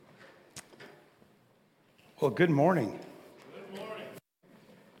Well, good morning. If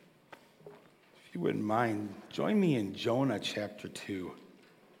you wouldn't mind, join me in Jonah chapter 2.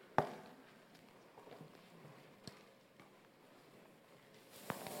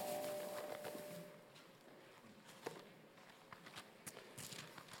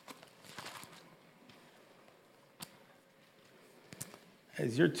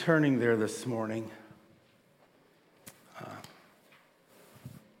 As you're turning there this morning,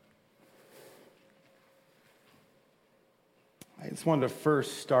 I just wanted to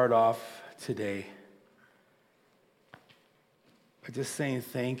first start off today by just saying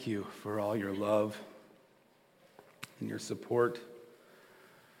thank you for all your love and your support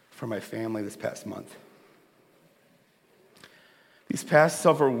for my family this past month. These past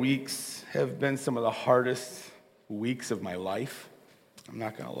several weeks have been some of the hardest weeks of my life. I'm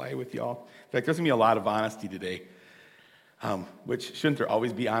not going to lie with y'all. In fact, there's going to be a lot of honesty today, which shouldn't there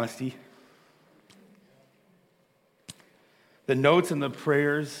always be honesty? The notes and the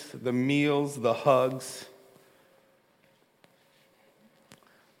prayers, the meals, the hugs,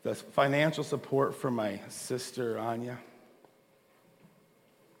 the financial support from my sister, Anya,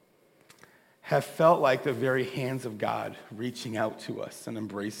 have felt like the very hands of God reaching out to us and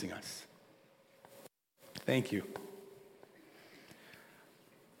embracing us. Thank you.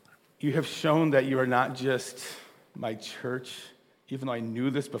 You have shown that you are not just my church, even though I knew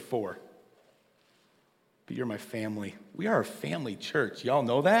this before, but you're my family. We are a family church. Y'all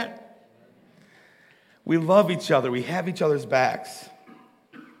know that? We love each other. We have each other's backs.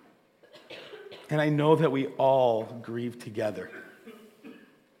 And I know that we all grieve together.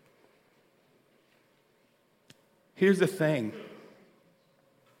 Here's the thing.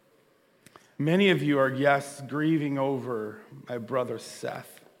 Many of you are, yes, grieving over my brother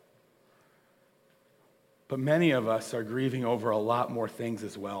Seth. But many of us are grieving over a lot more things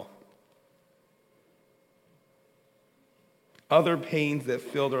as well. Other pains that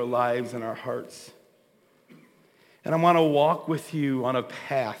filled our lives and our hearts. And I want to walk with you on a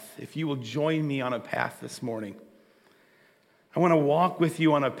path. If you will join me on a path this morning. I want to walk with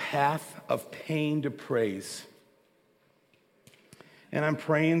you on a path of pain to praise. And I'm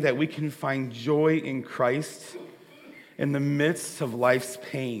praying that we can find joy in Christ in the midst of life's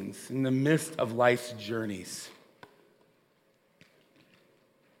pains, in the midst of life's journeys.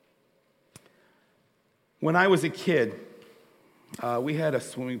 When I was a kid, we had a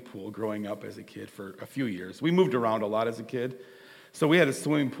swimming pool growing up as a kid for a few years. We moved around a lot as a kid, so we had a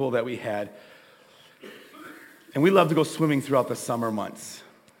swimming pool that we had. And we loved to go swimming throughout the summer months.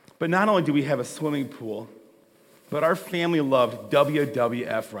 But not only do we have a swimming pool, but our family loved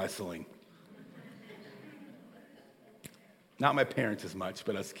WWF wrestling. Not my parents as much,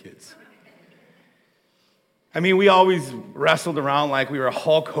 but us kids. I mean, we always wrestled around like we were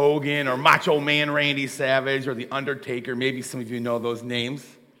Hulk Hogan or Macho Man Randy Savage or The Undertaker. Maybe some of you know those names.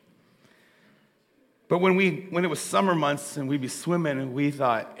 But when it was summer months and we'd be swimming, we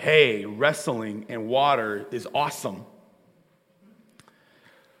thought, hey, wrestling in water is awesome.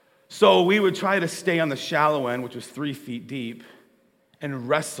 So we would try to stay on the shallow end, which was 3 feet deep, and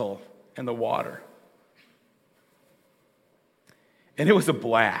wrestle in the water. And it was a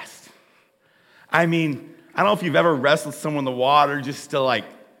blast. I mean, I don't know if you've ever wrestled someone in the water just to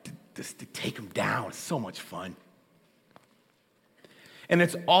take them down. It's so much fun. And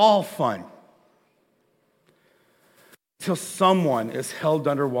it's all fun until someone is held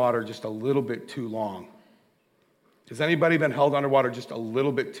underwater just a little bit too long. Has anybody been held underwater just a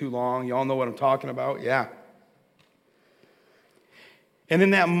little bit too long? Y'all know what I'm talking about? Yeah. And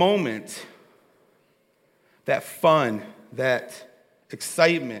in that moment, that fun, that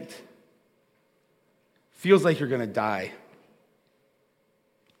excitement, feels like you're going to die.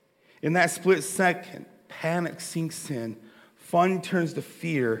 In that split second, panic sinks in, fun turns to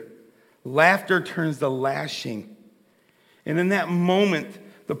fear, laughter turns to lashing. And in that moment,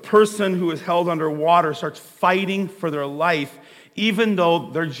 the person who is held underwater starts fighting for their life, even though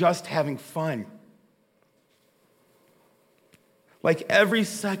they're just having fun. Like every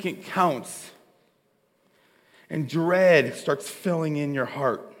second counts, and dread starts filling in your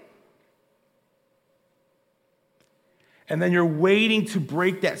heart. And then you're waiting to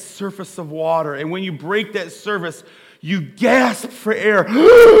break that surface of water. And when you break that surface, you gasp for air.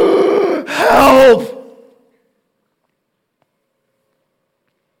 Help!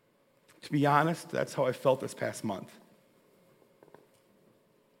 To be honest, that's how I felt this past month.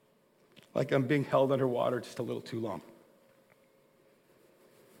 Like I'm being held underwater just a little too long.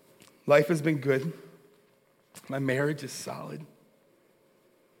 Life has been good. My marriage is solid.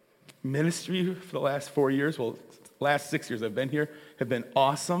 Ministry for the last 4 years, last 6 years I've been here, have been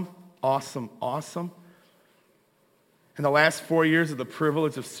awesome, awesome, awesome. And the last 4 years of the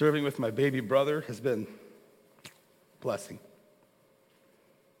privilege of serving with my baby brother has been a blessing.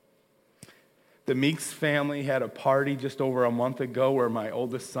 The Meeks family had a party just over a month ago where my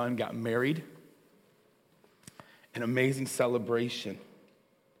oldest son got married. An amazing celebration.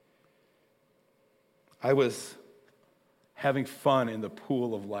 I was having fun in the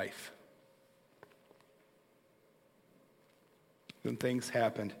pool of life. Then things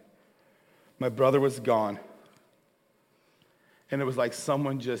happened. My brother was gone. And it was like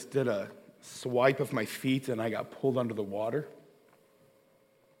someone just did a swipe of my feet and I got pulled under the water.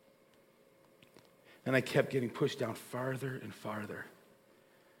 And I kept getting pushed down farther and farther.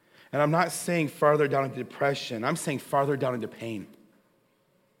 And I'm not saying farther down into depression. I'm saying farther down into pain.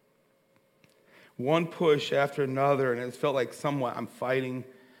 One push after another, and it felt like somewhat I'm fighting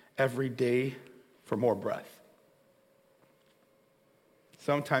every day for more breath.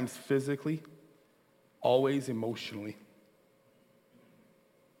 Sometimes physically, always emotionally.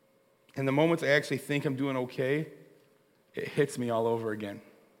 And the moments I actually think I'm doing okay, it hits me all over again.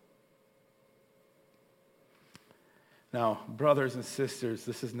 Now, brothers and sisters,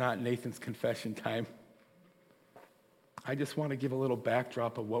 this is not Nathan's confession time. I just want to give a little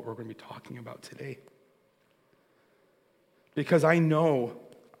backdrop of what we're going to be talking about today. Because I know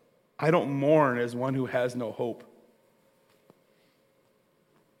I don't mourn as one who has no hope.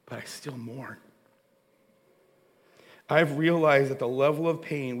 But I still mourn. I've realized that the level of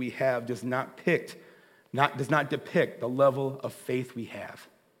pain we have does not depict the level of faith we have.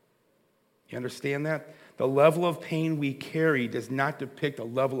 You understand that? The level of pain we carry does not depict the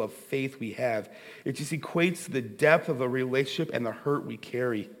level of faith we have. It just equates to the depth of the relationship and the hurt we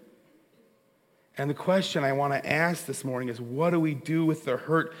carry. And the question I want to ask this morning is, what do we do with the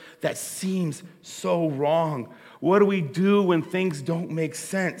hurt that seems so wrong? What do we do when things don't make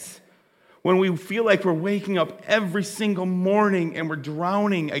sense? When we feel like we're waking up every single morning and we're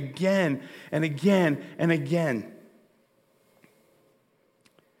drowning again and again and again.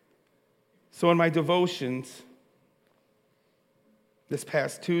 So in my devotions, this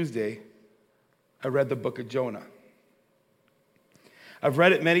past Tuesday, I read the book of Jonah. I've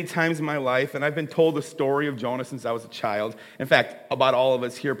read it many times in my life, and I've been told the story of Jonah since I was a child. In fact, about all of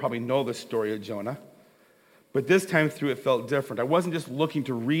us here probably know the story of Jonah. But this time through, it felt different. I wasn't just looking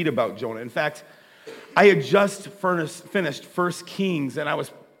to read about Jonah. In fact, I had just finished 1 Kings, and I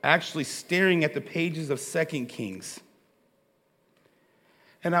was actually staring at the pages of 2 Kings.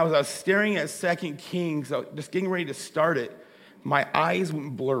 And I was staring at 2 Kings, just getting ready to start it. My eyes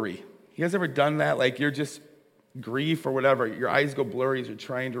went blurry. You guys ever done that? Like you're just grief or whatever. Your eyes go blurry as you're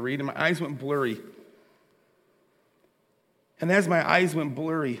trying to read. And my eyes went blurry. And as my eyes went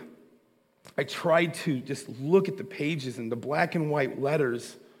blurry, I tried to just look at the pages, and the black and white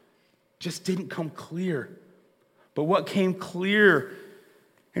letters just didn't come clear. But what came clear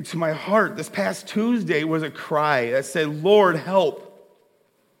into my heart this past Tuesday was a cry that said, Lord, help.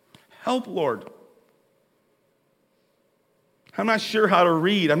 Help, Lord. I'm not sure how to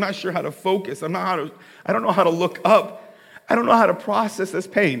read. I'm not sure how to focus. I don't know how to look up. I don't know how to process this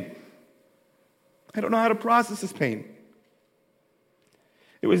pain. I don't know how to process this pain.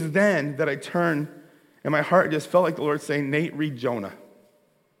 It was then that I turned, and my heart just felt like the Lord saying, Nate, read Jonah.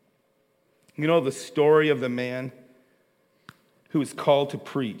 You know the story of the man who was called to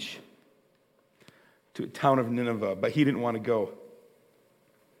preach to a town of Nineveh, but he didn't want to go.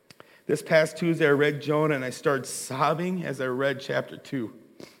 This past Tuesday, I read Jonah, and I started sobbing as I read chapter 2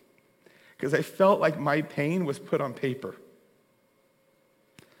 because I felt like my pain was put on paper.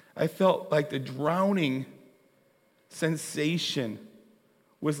 I felt like the drowning sensation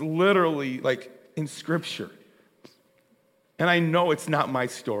was literally like in Scripture. And I know it's not my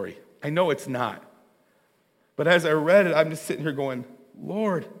story. I know it's not. But as I read it, I'm just sitting here going,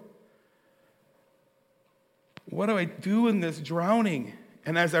 Lord, what do I do in this drowning?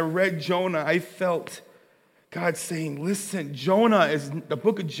 And as I read Jonah, I felt God saying, listen, the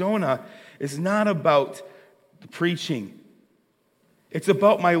book of Jonah is not about the preaching. It's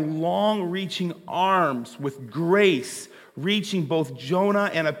about my long-reaching arms with grace, reaching both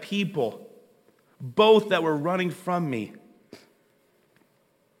Jonah and a people, both that were running from me.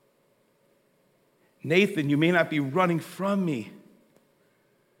 Nathan, you may not be running from me,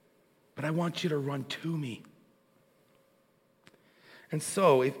 but I want you to run to me. And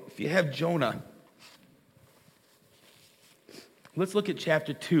so, if you have Jonah, let's look at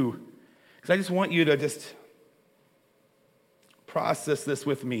chapter 2, because I just want you to just process this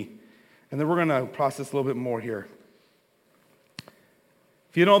with me, and then we're going to process a little bit more here.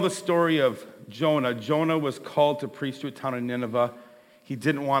 If you know the story of Jonah, Jonah was called to preach to a town in Nineveh. He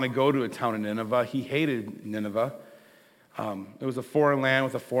didn't want to go to a town in Nineveh. He hated Nineveh. It was a foreign land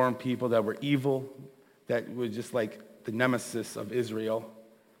with a foreign people that were evil, that were just like the nemesis of Israel.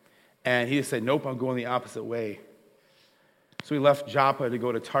 And he just said, nope, I'm going the opposite way. So he left Joppa to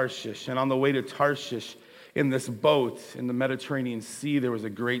go to Tarshish. And on the way to Tarshish, in this boat in the Mediterranean Sea, there was a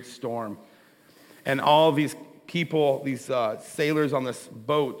great storm. And all these people, these sailors on this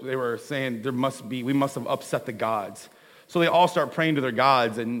boat, they were saying, we must have upset the gods. So they all start praying to their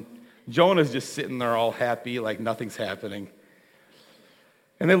gods, and Jonah's just sitting there all happy, like nothing's happening.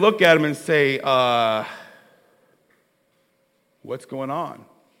 And they look at him and say, what's going on?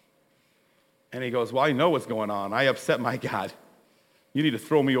 And he goes, well, I know what's going on. I upset my God. You need to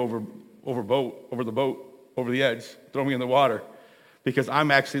throw me over the edge, throw me in the water, because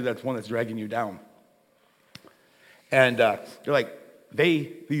I'm actually that's one that's dragging you down. And they're like,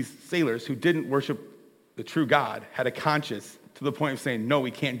 these sailors who didn't worship the true God had a conscience to the point of saying, no,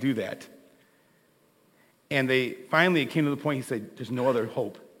 we can't do that. And finally it came to the point he said, there's no other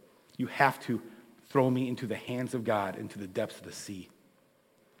hope. You have to throw me into the hands of God, into the depths of the sea.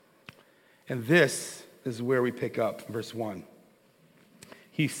 And this is where we pick up, verse 1.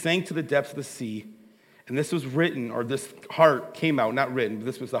 He sank to the depths of the sea, and this was written, or this heart came out, not written, but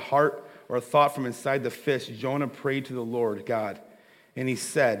this was a heart or a thought from inside the fish. Jonah prayed to the Lord God, and he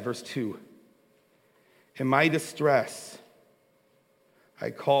said, verse 2, in my distress, I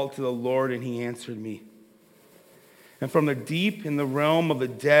called to the Lord, and he answered me. And from the deep in the realm of the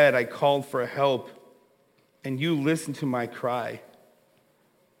dead, I called for help, and you listened to my cry.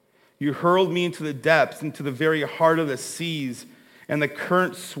 You hurled me into the depths, into the very heart of the seas, and the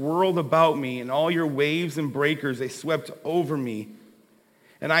current swirled about me, and all your waves and breakers, they swept over me.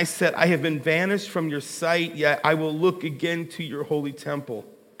 And I said, I have been vanished from your sight, yet I will look again to your holy temple.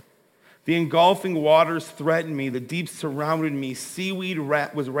 The engulfing waters threatened me, the deep surrounded me, seaweed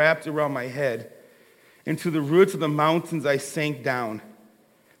was wrapped around my head. Into the roots of the mountains I sank down.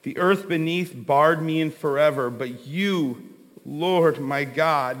 The earth beneath barred me in forever, but you, Lord, my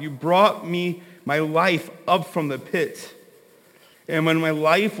God, you brought me, my life, up from the pit. And when my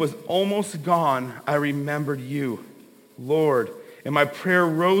life was almost gone, I remembered you, Lord, and my prayer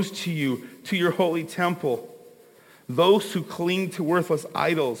rose to you, to your holy temple. Those who cling to worthless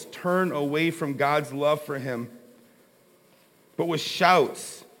idols turn away from God's love for him. But with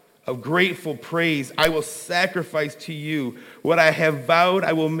shouts of grateful praise, I will sacrifice to you. What I have vowed,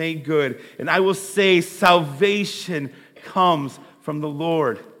 I will make good. And I will say, salvation comes from the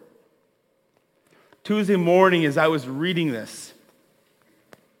Lord. Tuesday morning, as I was reading this,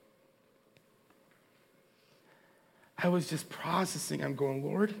 I was just processing. I'm going,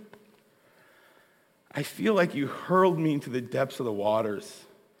 Lord, I feel like you hurled me into the depths of the waters.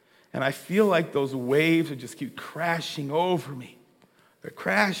 And I feel like those waves would just keep crashing over me. They're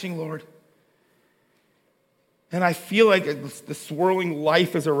crashing, Lord. And I feel like the swirling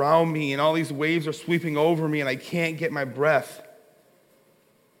life is around me, and all these waves are sweeping over me, and I can't get my breath.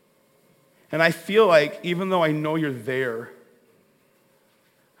 And I feel like, even though I know you're there,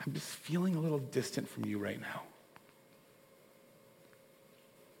 I'm just feeling a little distant from you right now.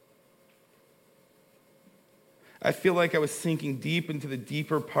 I feel like I was sinking deep into the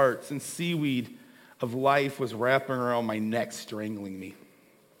deeper parts, and seaweed of life was wrapping around my neck, strangling me.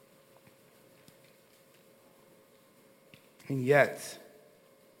 And yet,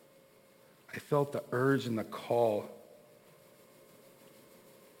 I felt the urge and the call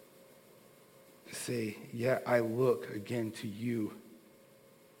to say, yet I look again to you,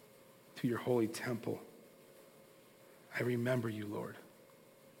 to your holy temple. I remember you, Lord.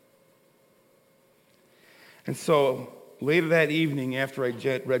 And so later that evening, after I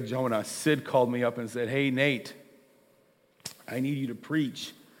read Jonah, Sid called me up and said, hey, Nate, I need you to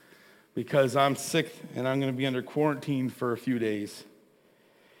preach because I'm sick and I'm going to be under quarantine for a few days.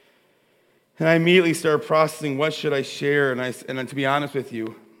 And I immediately started processing, what should I share? And to be honest with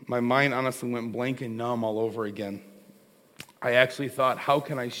you, my mind honestly went blank and numb all over again. I actually thought, how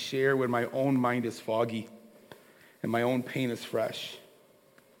can I share when my own mind is foggy and my own pain is fresh?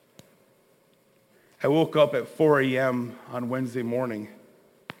 I woke up at 4 a.m. on Wednesday morning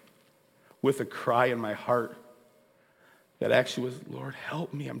with a cry in my heart that actually was, Lord,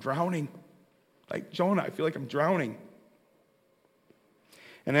 help me, I'm drowning. Like Jonah, I feel like I'm drowning.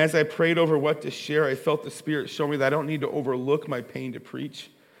 And as I prayed over what to share, I felt the Spirit show me that I don't need to overlook my pain to preach,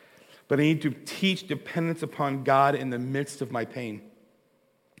 but I need to teach dependence upon God in the midst of my pain.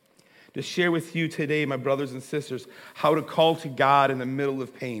 To share with you today, my brothers and sisters, how to call to God in the middle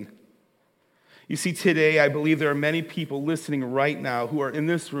of pain. You see, today, I believe there are many people listening right now who are in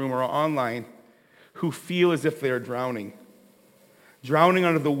this room or online who feel as if they are drowning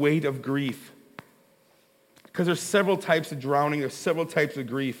under the weight of grief, Because there's several types of drowning, there's several types of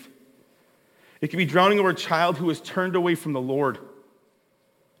grief. It could be drowning over a child who has turned away from the Lord.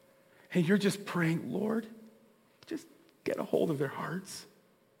 And you're just praying, Lord, just get a hold of their hearts.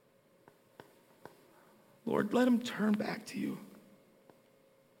 Lord, let them turn back to you.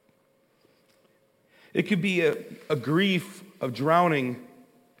 It could be a grief of drowning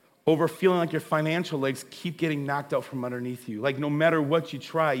over feeling like your financial legs keep getting knocked out from underneath you. Like no matter what you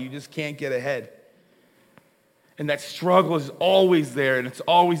try, you just can't get ahead. And that struggle is always there, and it's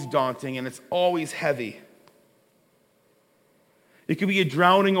always daunting, and it's always heavy. It could be a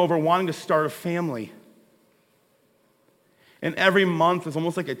drowning over wanting to start a family. And every month is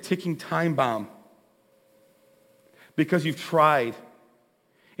almost like a ticking time bomb because you've tried.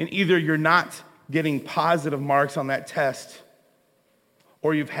 And either you're not getting positive marks on that test,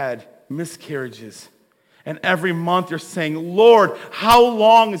 or you've had miscarriages. And every month you're saying, Lord, how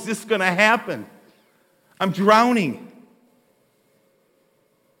long is this going to happen? I'm drowning.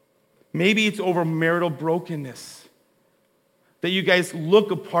 Maybe it's over marital brokenness. That you guys look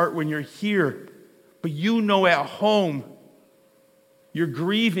apart when you're here, but you know at home you're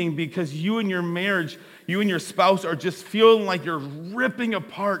grieving because you and your marriage, you and your spouse are just feeling like you're ripping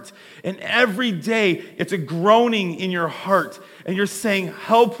apart. And every day it's a groaning in your heart. And you're saying,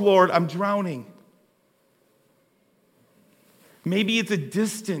 help, Lord, I'm drowning. Maybe it's a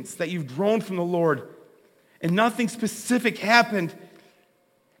distance that you've grown from the Lord and nothing specific happened,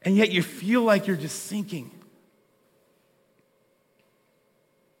 and yet you feel like you're just sinking.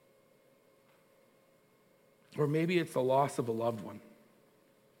 Or maybe it's the loss of a loved one,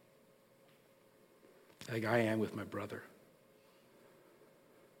 like I am with my brother.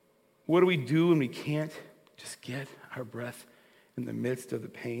 What do we do when we can't just get our breath in the midst of the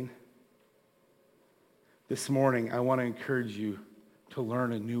pain? This morning, I want to encourage you to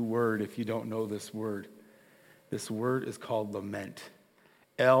learn a new word if you don't know this word. This word is called lament.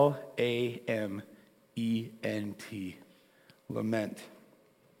 Lament. Lament.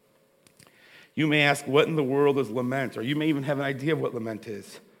 You may ask, what in the world is lament? Or you may even have an idea of what lament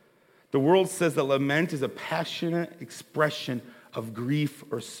is. The world says that lament is a passionate expression of grief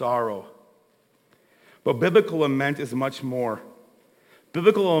or sorrow. But biblical lament is much more.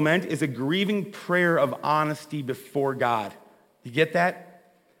 Biblical lament is a grieving prayer of honesty before God. You get that?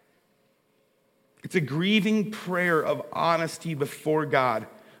 It's a grieving prayer of honesty before God.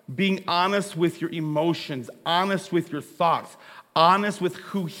 Being honest with your emotions, honest with your thoughts, honest with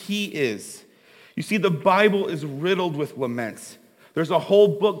who He is. You see, the Bible is riddled with laments. There's a whole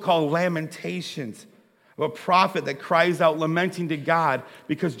book called Lamentations of a prophet that cries out lamenting to God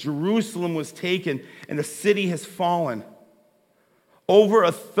because Jerusalem was taken and the city has fallen. Over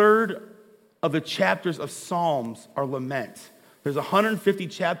a third of the chapters of Psalms are lament. There's 150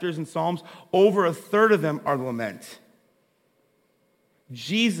 chapters in Psalms. Over a third of them are lament.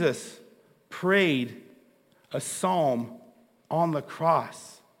 Jesus prayed a psalm on the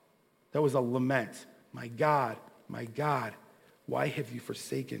cross that was a lament. My God, why have you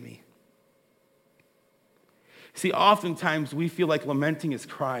forsaken me? See, oftentimes we feel like lamenting is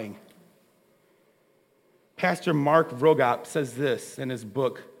crying. Pastor Mark Vroegop says this in his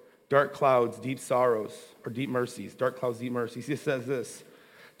book, Dark Clouds, Deep Sorrows, or Deep Mercies, Dark Clouds, Deep Mercies. He says this,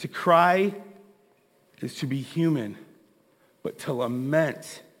 to cry is to be human, but to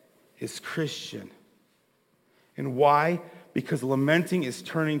lament is Christian. And why? Because lamenting is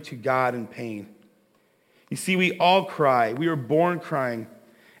turning to God in pain. You see, we all cry. We were born crying.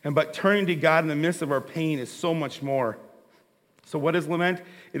 But turning to God in the midst of our pain is so much more. So what is lament?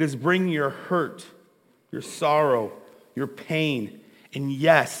 It is bringing your hurt, your sorrow, your pain, and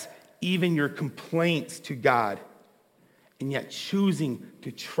yes, even your complaints to God, and yet choosing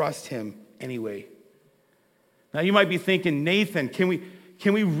to trust Him anyway. Now you might be thinking, Nathan, can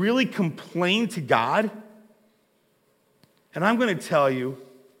we really complain to God? And I'm going to tell you,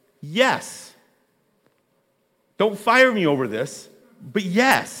 yes. Don't fire me over this, but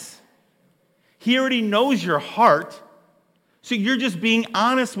yes. He already knows your heart. So you're just being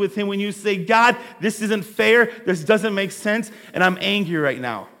honest with Him when you say, God, this isn't fair, this doesn't make sense, and I'm angry right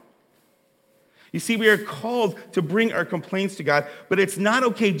now. You see, we are called to bring our complaints to God, but it's not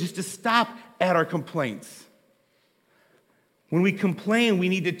okay just to stop at our complaints. When we complain, we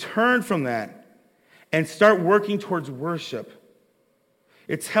need to turn from that and start working towards worship.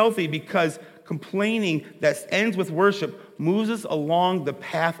 It's healthy because complaining that ends with worship moves us along the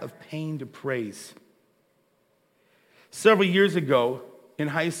path of pain to praise. Several years ago in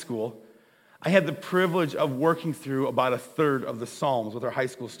high school, I had the privilege of working through about a third of the Psalms with our high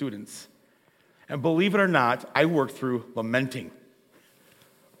school students. And believe it or not, I worked through lamenting.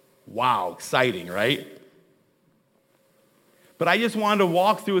 Wow, exciting, right? But I just wanted to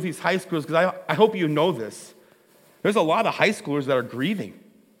walk through with these high schoolers because I hope you know this. There's a lot of high schoolers that are grieving.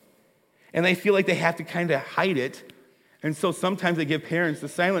 And they feel like they have to kind of hide it. And so sometimes they give parents the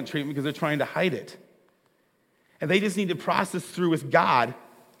silent treatment because they're trying to hide it. And they just need to process through with God.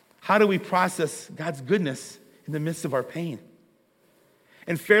 How do we process God's goodness in the midst of our pain?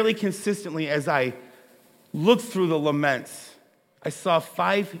 And fairly consistently, as I looked through the laments, I saw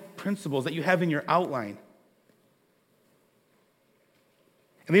 5 principles that you have in your outline.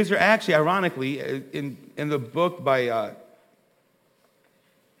 And these are actually, ironically, in the book by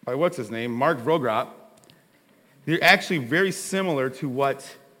what's his name, Mark Vrogrot. They're actually very similar to what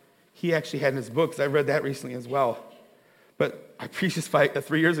he actually had in his books. I read that recently as well. But I preached this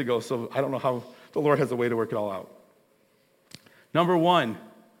 3 years ago, so I don't know how the Lord has a way to work it all out. Number 1,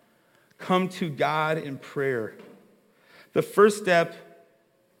 come to God in prayer. The first step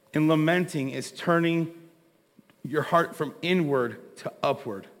in lamenting is turning your heart from inward to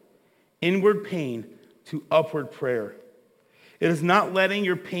upward. Inward pain to upward prayer. It is not letting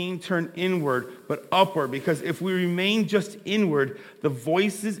your pain turn inward, but upward, because if we remain just inward, the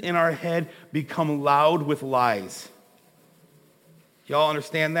voices in our head become loud with lies. Y'all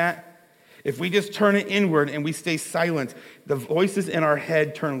understand that? If we just turn it inward and we stay silent, the voices in our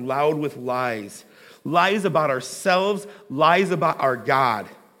head turn loud with lies. Lies about ourselves, lies about our God.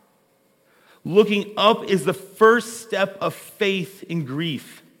 Looking up is the first step of faith in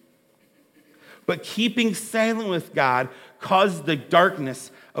grief. But keeping silent with God causes the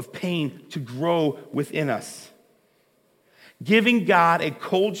darkness of pain to grow within us. Giving God a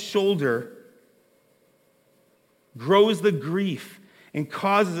cold shoulder grows the grief and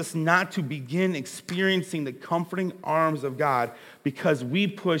causes us not to begin experiencing the comforting arms of God because we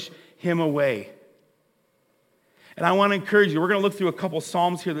push him away. And I want to encourage you, we're going to look through a couple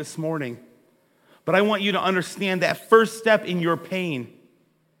Psalms here this morning, but I want you to understand that first step in your pain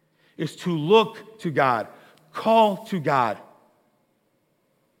is to look to God, call to God.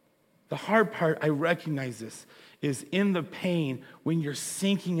 The hard part, I recognize this, is in the pain, when you're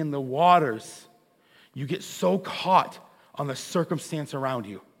sinking in the waters, you get so caught on the circumstance around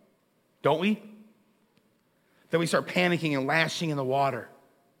you, don't we? That we start panicking and lashing in the water.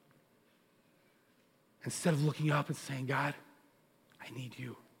 Instead of looking up and saying, God, I need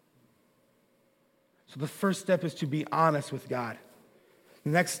you. So the first step is to be honest with God.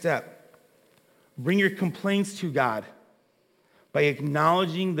 The next step, bring your complaints to God by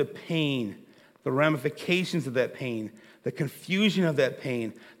acknowledging the pain, the ramifications of that pain, the confusion of that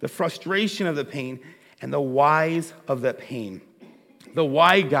pain, the frustration of the pain, and the whys of that pain. The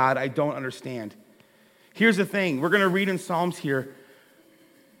why, God, I don't understand. Here's the thing. We're going to read in Psalms here,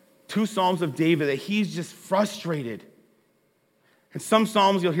 2 Psalms of David, that he's just frustrated. In some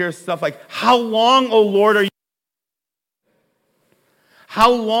Psalms, you'll hear stuff like, how long, O Lord, are you?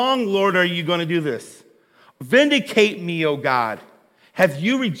 How long, Lord, are you going to do this? Vindicate me, O God. Have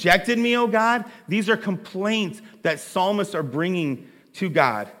you rejected me, O God? These are complaints that psalmists are bringing to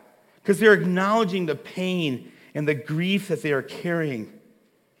God because they're acknowledging the pain and the grief that they are carrying.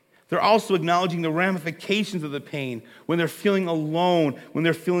 They're also acknowledging the ramifications of the pain when they're feeling alone, when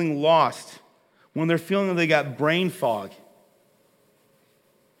they're feeling lost, when they're feeling that they got brain fog.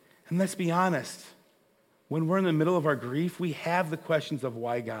 And let's be honest, when we're in the middle of our grief, we have the questions of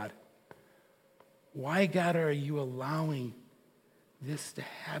why, God? Why, God, are you allowing this to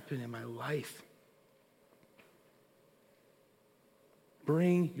happen in my life?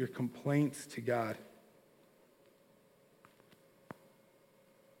 Bring your complaints to God.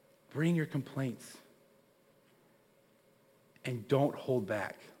 Bring your complaints. And don't hold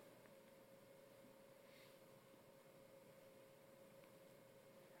back.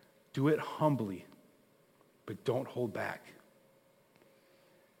 Do it humbly, but don't hold back.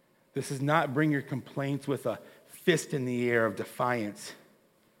 This is not bring your complaints with a fist in the air of defiance.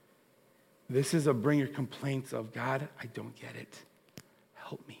 This is a bring your complaints of, God, I don't get it.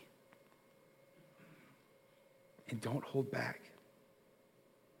 Help me. And don't hold back.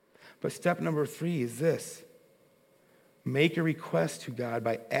 But step number 3 is this. Make a request to God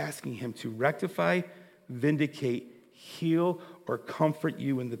by asking him to rectify, vindicate, heal, or comfort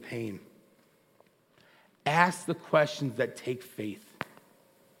you in the pain. Ask the questions that take faith.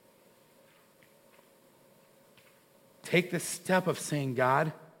 Take the step of saying,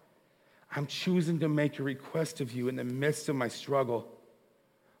 God, I'm choosing to make a request of you in the midst of my struggle.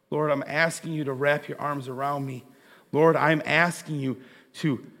 Lord, I'm asking you to wrap your arms around me. Lord, I'm asking you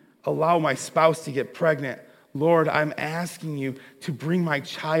to allow my spouse to get pregnant. Lord, I'm asking you to bring my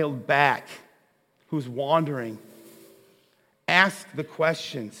child back who's wandering. Ask the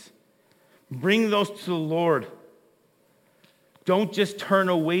questions. Bring those to the Lord. Don't just turn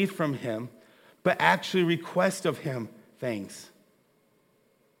away from him, but actually request of him things.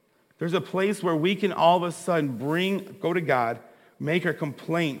 There's a place where we can all of a sudden go to God, make our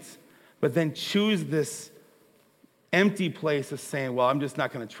complaints, but then choose this empty place of saying, well, I'm just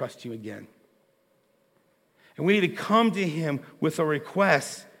not going to trust you again. And we need to come to him with a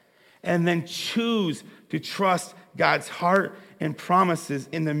request and then choose to trust God's heart and promises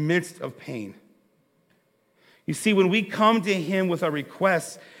in the midst of pain. You see, when we come to him with our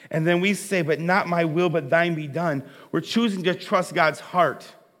requests and then we say, but not my will, but thine be done, we're choosing to trust God's heart.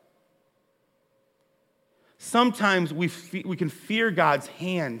 Sometimes we can fear God's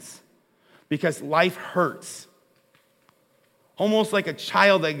hands because life hurts. Almost like a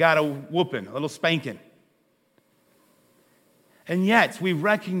child that got a whooping, a little spanking. And yet, we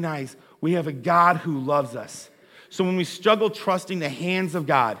recognize we have a God who loves us. So when we struggle trusting the hands of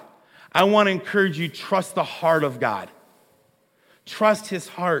God, I want to encourage you, trust the heart of God. Trust his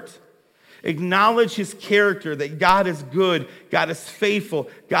heart. Acknowledge his character, that God is good, God is faithful,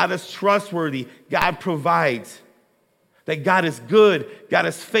 God is trustworthy, God provides. That God is good, God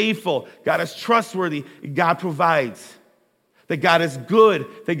is faithful, God is trustworthy, God provides. That God is good,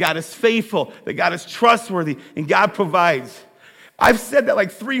 that God is faithful, that God is trustworthy, and God provides. I've said that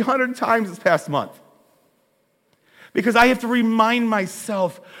like 300 times this past month. Because I have to remind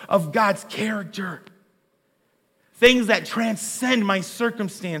myself of God's character. Things that transcend my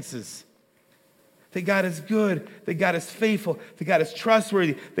circumstances. That God is good, that God is faithful, that God is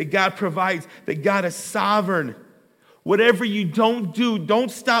trustworthy, that God provides, that God is sovereign. Whatever you don't do,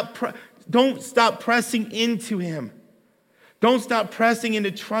 don't stop pressing into him. Don't stop pressing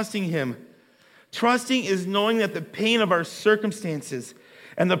into trusting him. Trusting is knowing that the pain of our circumstances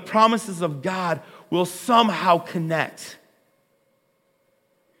and the promises of God will somehow connect.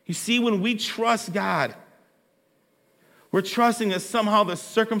 You see, when we trust God, we're trusting that somehow the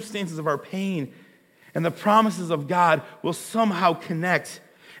circumstances of our pain and the promises of God will somehow connect.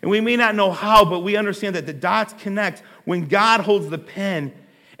 And we may not know how, but we understand that the dots connect when God holds the pen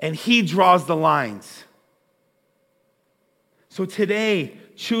and he draws the lines. So today,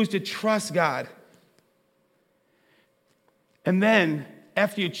 choose to trust God. And then,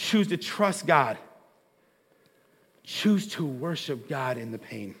 after you choose to trust God, choose to worship God in the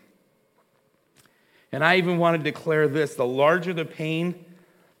pain. And I even want to declare this: the larger the pain,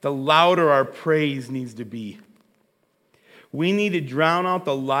 the louder our praise needs to be. We need to drown out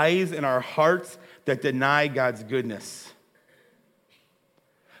the lies in our hearts that deny God's goodness.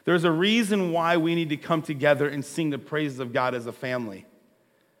 There's a reason why we need to come together and sing the praises of God as a family.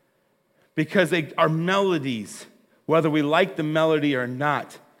 Because they are melodies, whether we like the melody or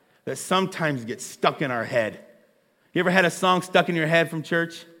not, that sometimes get stuck in our head. You ever had a song stuck in your head from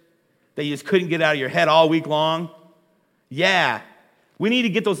church that you just couldn't get out of your head all week long? Yeah. We need to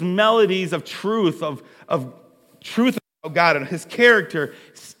get those melodies of truth, of truth about God and his character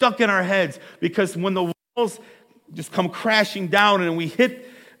stuck in our heads, because when the walls just come crashing down and we hit,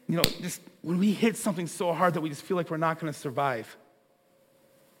 just when we hit something so hard that we just feel like we're not going to survive,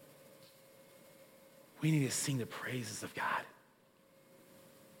 we need to sing the praises of God.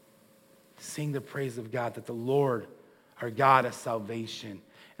 Sing the praise of God, that the Lord, our God, is salvation,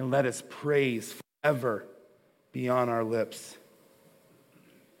 and let us praise forever be on our lips.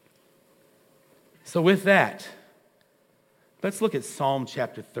 So with that, let's look at Psalm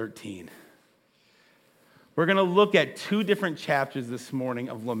chapter 13. We're going to look at two different chapters this morning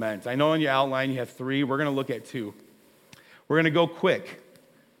of lament. I know in your outline you have three. We're going to look at two. We're going to go quick,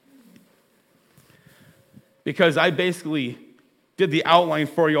 because I basically did the outline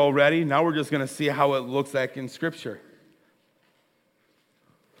for you already. Now we're just going to see how it looks like in Scripture.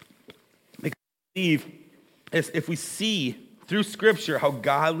 If we see through Scripture how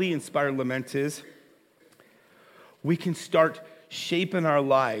godly inspired lament is, we can start shaping our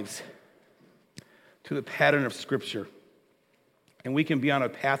lives to the pattern of Scripture. And we can be on a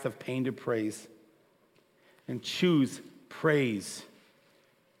path of pain to praise and choose praise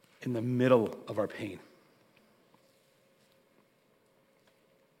in the middle of our pain.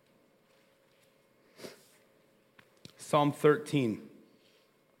 Psalm 13.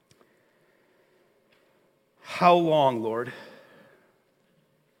 How long, Lord?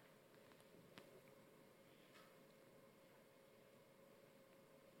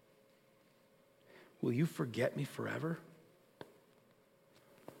 Will you forget me forever?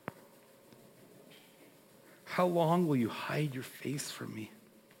 How long will you hide your face from me?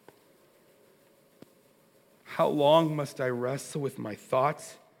 How long must I wrestle with my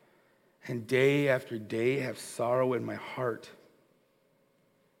thoughts and day after day have sorrow in my heart?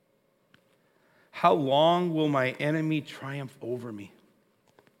 How long will my enemy triumph over me?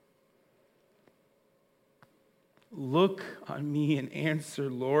 Look on me and answer,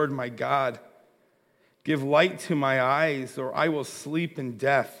 Lord my God. Give light to my eyes, or I will sleep in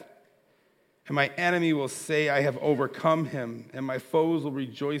death. And my enemy will say, I have overcome him, and my foes will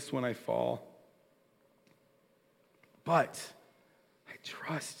rejoice when I fall. But I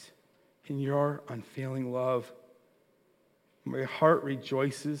trust in your unfailing love. My heart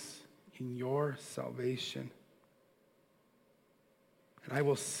rejoices in your salvation. And I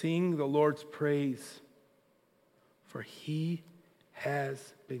will sing the Lord's praise, for he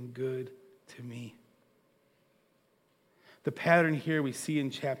has been good to me. The pattern here we see in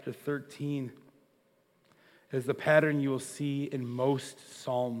chapter 13 is the pattern you will see in most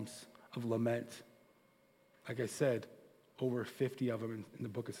psalms of lament. Like I said, over 50 of them in the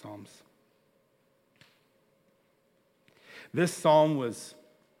book of Psalms. This psalm was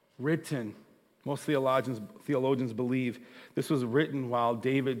written, most theologians believe, this was written while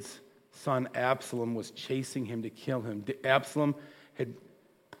David's son Absalom was chasing him to kill him. Absalom had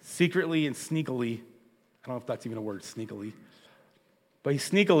secretly and sneakily, I don't know if that's even a word, sneakily, but he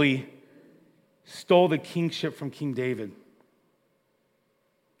sneakily stole the kingship from King David.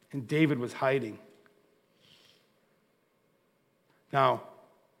 And David was hiding. Now,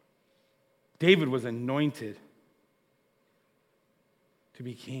 David was anointed to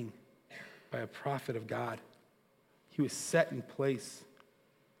be king by a prophet of God. He was set in place.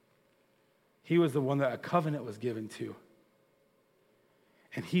 He was the one that a covenant was given to.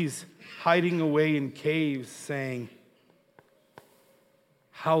 And he's hiding away in caves saying,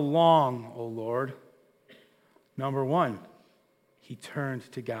 how long, O Lord? Number one, he turned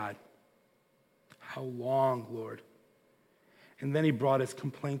to God. How long, Lord? And then he brought his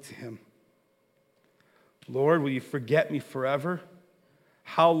complaint to him. Lord, will you forget me forever?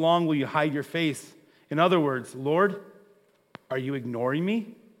 How long will you hide your face? In other words, Lord, are you ignoring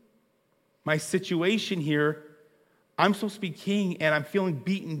me? My situation here, I'm supposed to be king, and I'm feeling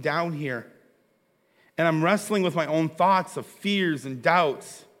beaten down here. And I'm wrestling with my own thoughts of fears and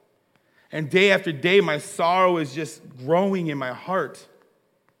doubts. And day after day, my sorrow is just growing in my heart.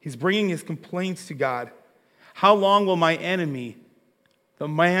 He's bringing his complaints to God. How long will my enemy, the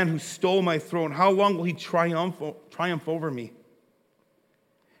man who stole my throne, how long will he triumph over me?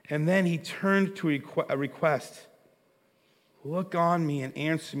 And then he turned to a request. Look on me and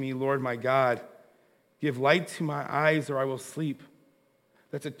answer me, Lord my God. Give light to my eyes or I will sleep.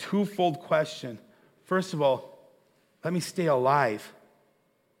 That's a twofold question. First of all, let me stay alive.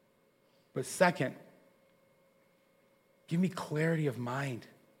 But second, give me clarity of mind.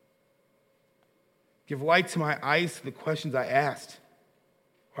 Give light to my eyes to the questions I asked,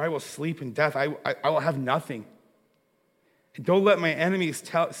 or I will sleep in death. I will have nothing. And don't let my enemies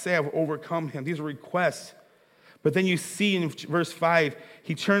say I've overcome him. These are requests. But then you see in verse 5,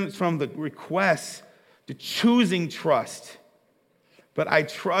 he turns from the requests to choosing trust. But I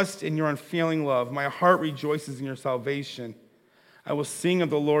trust in your unfailing love. My heart rejoices in your salvation. I will sing of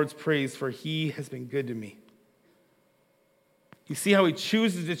the Lord's praise, for he has been good to me. You see how he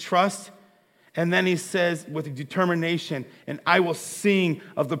chooses to trust? And then he says with determination, and I will sing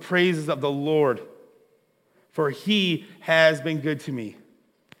of the praises of the Lord, for he has been good to me.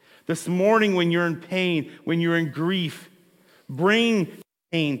 This morning when you're in pain, when you're in grief, bring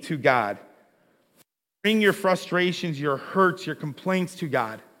pain to God. Bring your frustrations, your hurts, your complaints to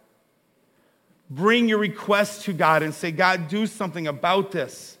God. Bring your requests to God and say, God, do something about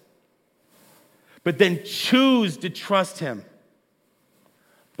this. But then choose to trust him.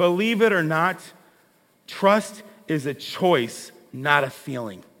 Believe it or not, trust is a choice, not a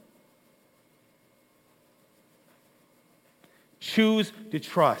feeling. Choose to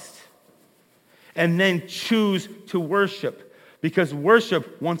trust. And then choose to worship. Because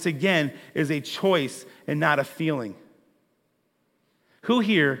worship, once again, is a choice and not a feeling. Who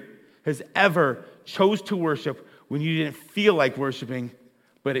here has ever chose to worship when you didn't feel like worshiping,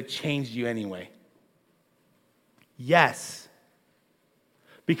 but it changed you anyway? Yes.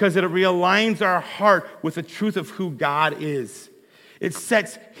 Because it realigns our heart with the truth of who God is. It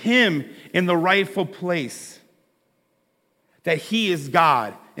sets him in the rightful place. That he is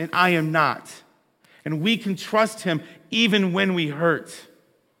God and I am not. And we can trust him even when we hurt.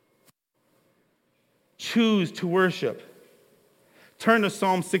 Choose to worship. Turn to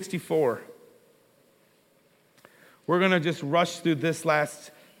Psalm 64. We're going to just rush through this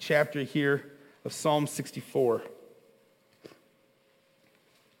last chapter here of Psalm 64.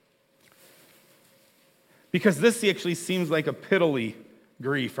 Because this actually seems like a piddly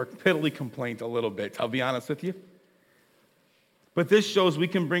grief or piddly complaint a little bit, I'll be honest with you. But this shows we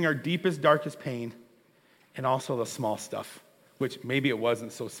can bring our deepest, darkest pain and also the small stuff, which maybe it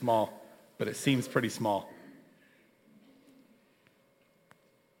wasn't so small, but it seems pretty small.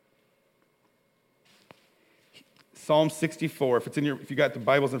 Psalm 64, if you got the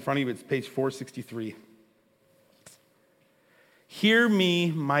Bibles in front of you, it's page 463. Hear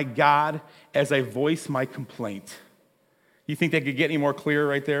me, my God, as I voice my complaint. You think that could get any more clear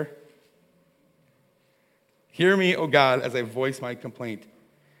right there? Hear me, O God, as I voice my complaint.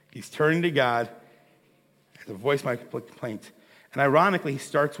 He's turning to God as I voice my complaint. And ironically, he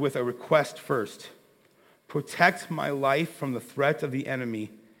starts with a request first. Protect my life from the threat of the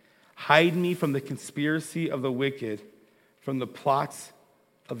enemy. Hide me from the conspiracy of the wicked, from the plots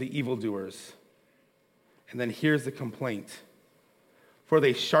of the evildoers. And then here's the complaint. For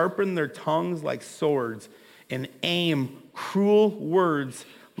they sharpen their tongues like swords and aim cruel words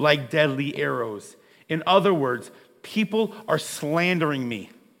like deadly arrows. In other words, people are slandering me.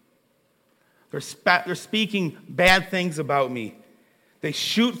 They're speaking bad things about me. They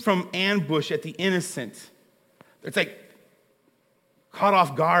shoot from ambush at the innocent. It's like caught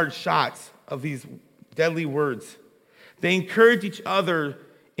off guard shots of these deadly words. They encourage each other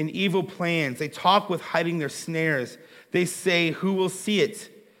in evil plans. They talk with hiding their snares. They say, who will see it?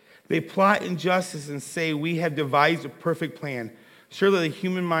 They plot injustice and say, we have devised a perfect plan. Surely the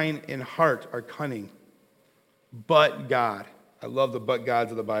human mind and heart are cunning. But God. I love the but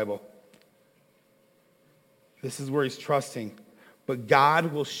gods of the Bible. This is where he's trusting. But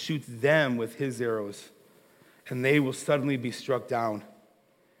God will shoot them with his arrows, and they will suddenly be struck down.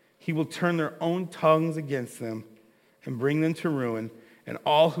 He will turn their own tongues against them and bring them to ruin, and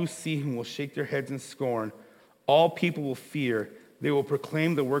all who see him will shake their heads in scorn. All people will fear. They will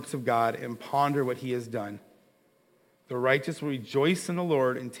proclaim the works of God and ponder what he has done. The righteous will rejoice in the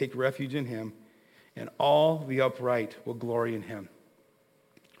Lord and take refuge in him, and all the upright will glory in him.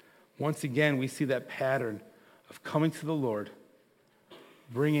 Once again, we see that pattern of coming to the Lord,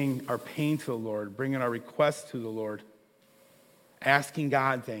 bringing our pain to the Lord, bringing our requests to the Lord, asking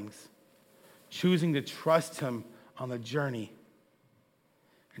God things, choosing to trust him on the journey,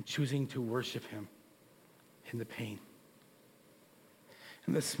 and choosing to worship him in the pain.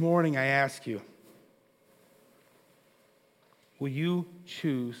 And this morning I ask you, will you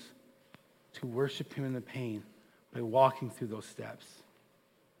choose to worship him in the pain by walking through those steps?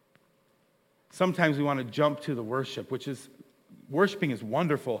 Sometimes we want to jump to the worship, worshiping is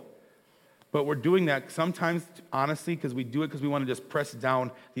wonderful, but we're doing that sometimes, honestly, because we do it because we want to just press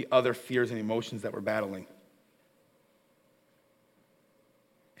down the other fears and emotions that we're battling.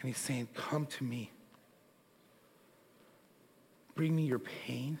 And he's saying, come to me. Bring me your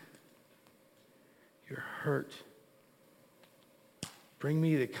pain, your hurt. Bring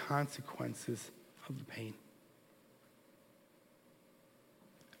me the consequences of the pain.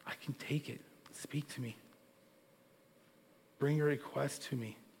 I can take it. Speak to me. Bring your request to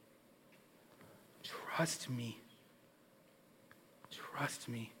me. Trust me. Trust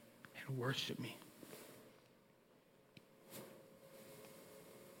me and worship me.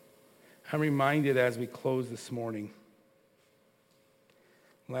 I'm reminded as we close this morning,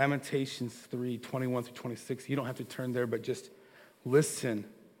 Lamentations 3:21 through 26. You don't have to turn there, but just listen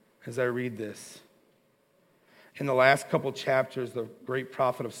as I read this. In the last couple chapters, the great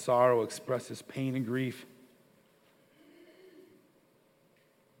prophet of sorrow expresses pain and grief.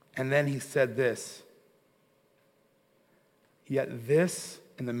 And then he said this, yet this,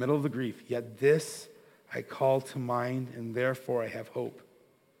 in the middle of the grief, yet this I call to mind, and therefore I have hope.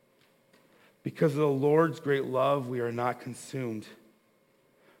 Because of the Lord's great love, we are not consumed,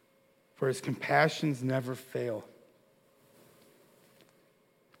 for his compassions never fail.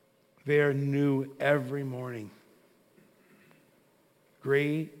 They are new every morning.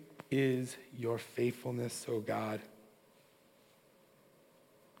 Great is your faithfulness, O God.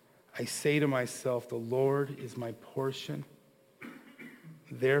 I say to myself, the Lord is my portion.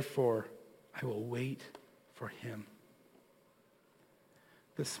 Therefore, I will wait for him.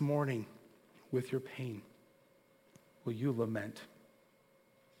 This morning, with your pain, will you lament?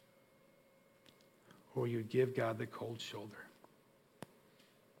 Or will you give God the cold shoulder?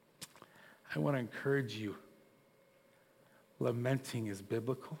 I want to encourage you. Lamenting is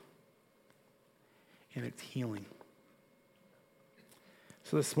biblical, and it's healing.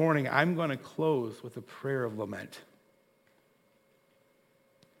 So this morning, I'm going to close with a prayer of lament.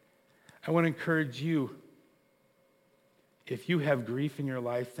 I want to encourage you, if you have grief in your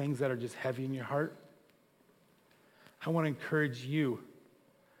life, things that are just heavy in your heart, I want to encourage you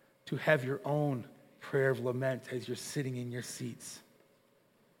to have your own prayer of lament as you're sitting in your seats.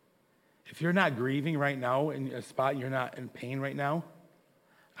 If you're not grieving right now in a spot, you're not in pain right now,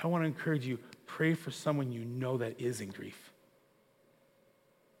 I want to encourage you, pray for someone you know that is in grief.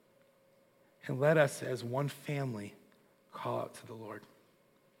 And let us, as one family, call out to the Lord.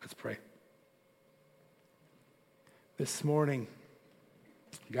 Let's pray. This morning,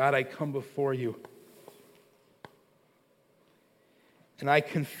 God, I come before you, and I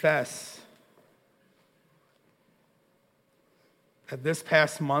confess that this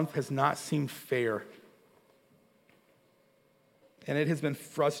past month has not seemed fair, and it has been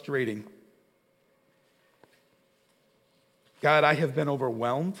frustrating. God, I have been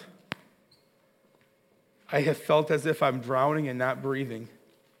overwhelmed. I have felt as if I'm drowning and not breathing.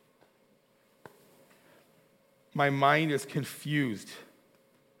 My mind is confused.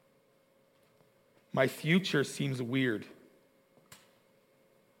 My future seems weird.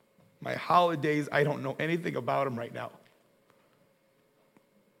 My holidays, I don't know anything about them right now.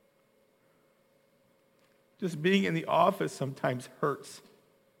 Just being in the office sometimes hurts.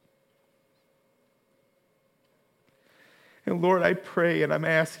 And Lord, I pray and I'm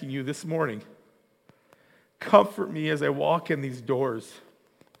asking you this morning, comfort me as I walk in these doors.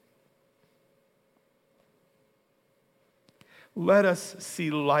 Let us see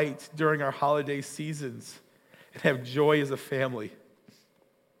light during our holiday seasons and have joy as a family.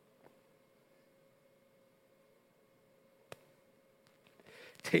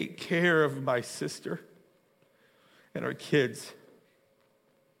 Take care of my sister and our kids.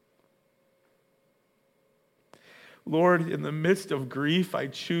 Lord, in the midst of grief, I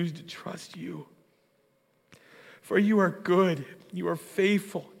choose to trust you. For you are good, you are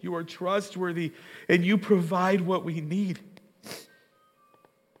faithful, you are trustworthy, and you provide what we need.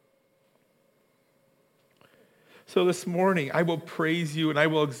 So this morning, I will praise you and I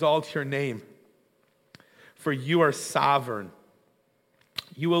will exalt your name. For you are sovereign.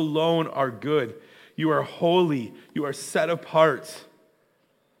 You alone are good. You are holy. You are set apart.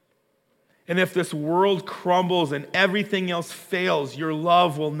 And if this world crumbles and everything else fails, your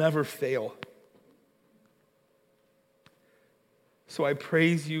love will never fail. So I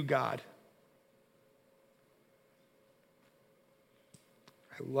praise you, God.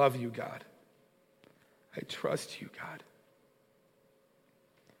 I love you, God. I trust you, God.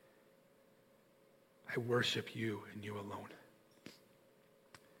 I worship you and you alone.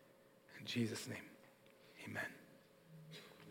 In Jesus' name, amen.